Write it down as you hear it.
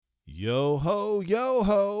Yo ho, yo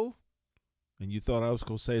ho. And you thought I was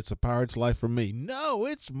going to say it's a pirate's life for me. No,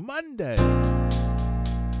 it's Monday.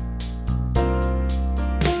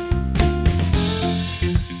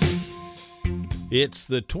 It's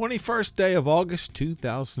the 21st day of August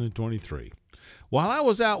 2023. While I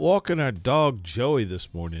was out walking our dog Joey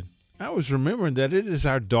this morning, I was remembering that it is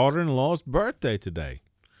our daughter-in-law's birthday today.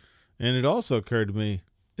 And it also occurred to me,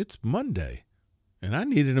 it's Monday, and I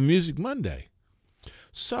needed a Music Monday.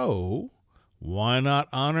 So, why not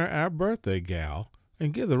honor our birthday gal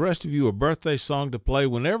and give the rest of you a birthday song to play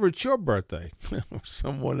whenever it's your birthday or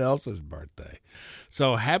someone else's birthday?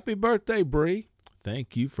 So, happy birthday, Bree.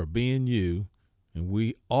 Thank you for being you, and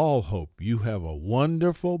we all hope you have a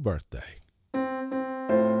wonderful birthday.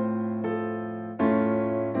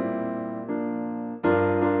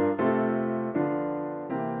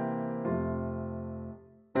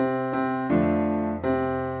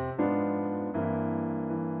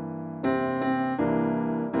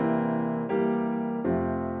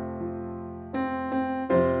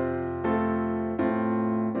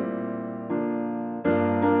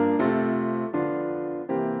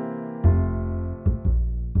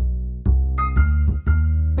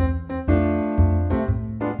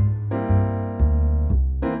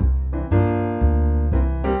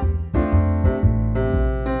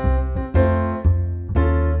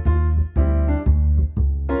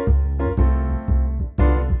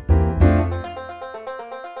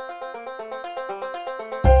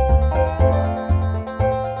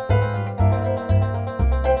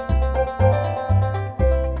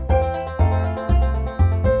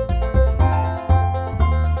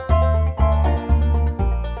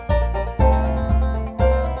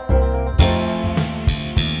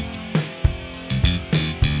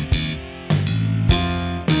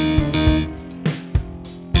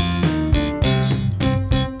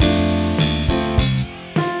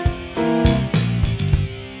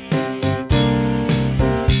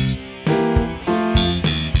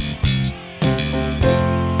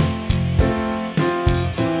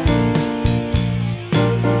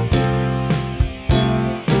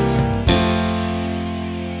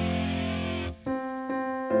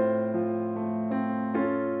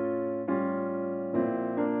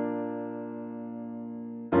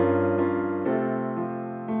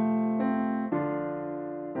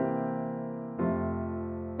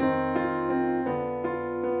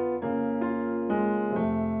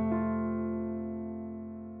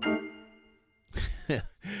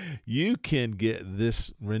 You can get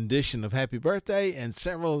this rendition of Happy Birthday and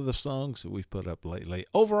several of the songs that we've put up lately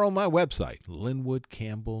over on my website,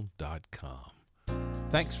 linwoodcampbell.com.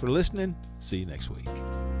 Thanks for listening. See you next week.